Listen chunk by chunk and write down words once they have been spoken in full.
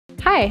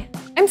Hi,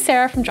 I'm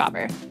Sarah from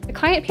Jobber. The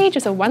client page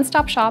is a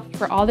one-stop shop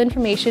for all the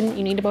information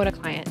you need about a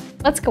client.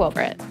 Let's go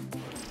over it.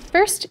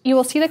 First, you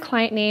will see the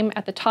client name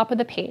at the top of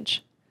the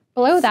page.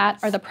 Below that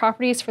are the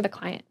properties for the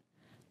client.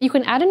 You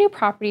can add a new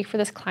property for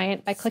this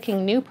client by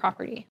clicking New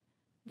Property.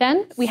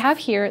 Then we have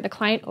here the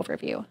client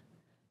overview.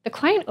 The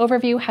client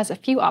overview has a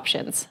few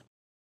options.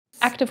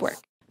 Active work.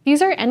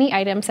 These are any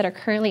items that are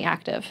currently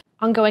active.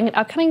 Ongoing and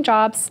upcoming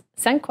jobs,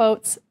 sent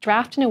quotes,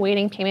 draft and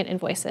awaiting payment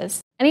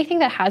invoices, anything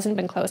that hasn't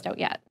been closed out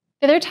yet.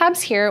 The other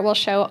tabs here will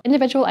show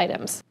individual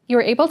items. You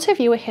are able to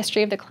view a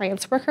history of the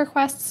client's work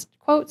requests,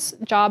 quotes,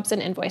 jobs,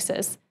 and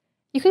invoices.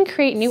 You can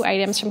create new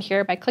items from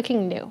here by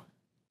clicking New.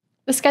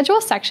 The Schedule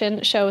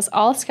section shows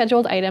all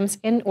scheduled items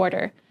in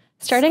order,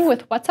 starting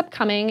with what's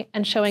upcoming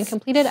and showing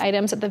completed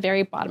items at the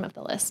very bottom of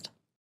the list.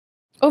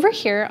 Over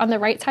here on the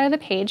right side of the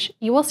page,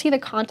 you will see the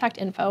contact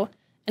info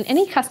and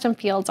any custom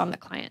fields on the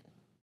client.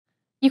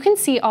 You can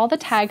see all the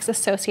tags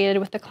associated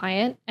with the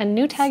client, and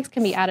new tags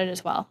can be added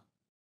as well.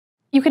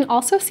 You can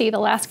also see the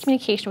last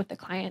communication with the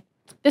client.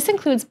 This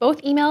includes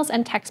both emails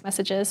and text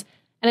messages,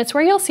 and it's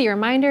where you'll see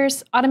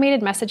reminders,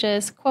 automated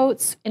messages,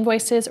 quotes,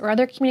 invoices, or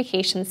other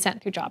communications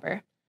sent through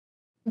Jobber.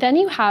 Then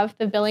you have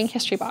the billing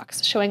history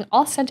box showing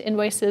all sent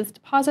invoices,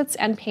 deposits,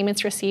 and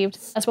payments received,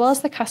 as well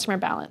as the customer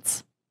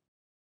balance.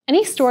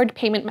 Any stored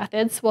payment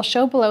methods will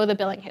show below the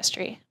billing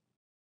history.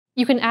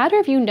 You can add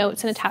or view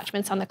notes and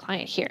attachments on the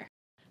client here.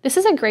 This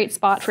is a great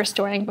spot for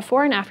storing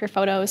before and after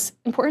photos,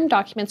 important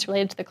documents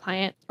related to the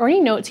client, or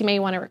any notes you may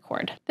want to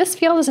record. This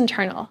field is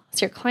internal,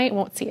 so your client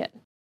won't see it.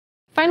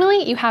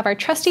 Finally, you have our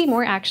trusty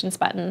More Actions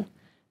button.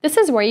 This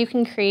is where you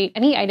can create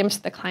any items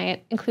for the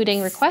client,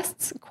 including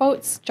requests,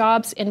 quotes,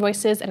 jobs,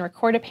 invoices, and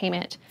record a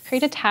payment,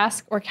 create a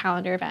task or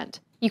calendar event.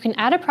 You can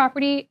add a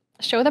property,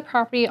 show the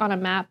property on a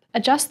map,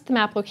 adjust the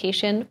map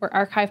location, or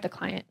archive the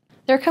client.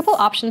 There are a couple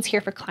options here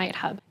for Client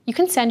Hub. You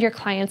can send your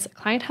clients a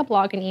Client Hub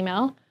login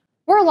email,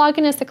 or log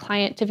in as the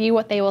client to view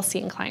what they will see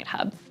in Client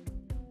Hub.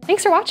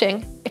 Thanks for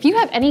watching. If you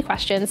have any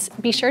questions,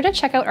 be sure to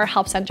check out our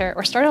Help Center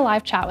or start a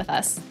live chat with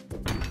us.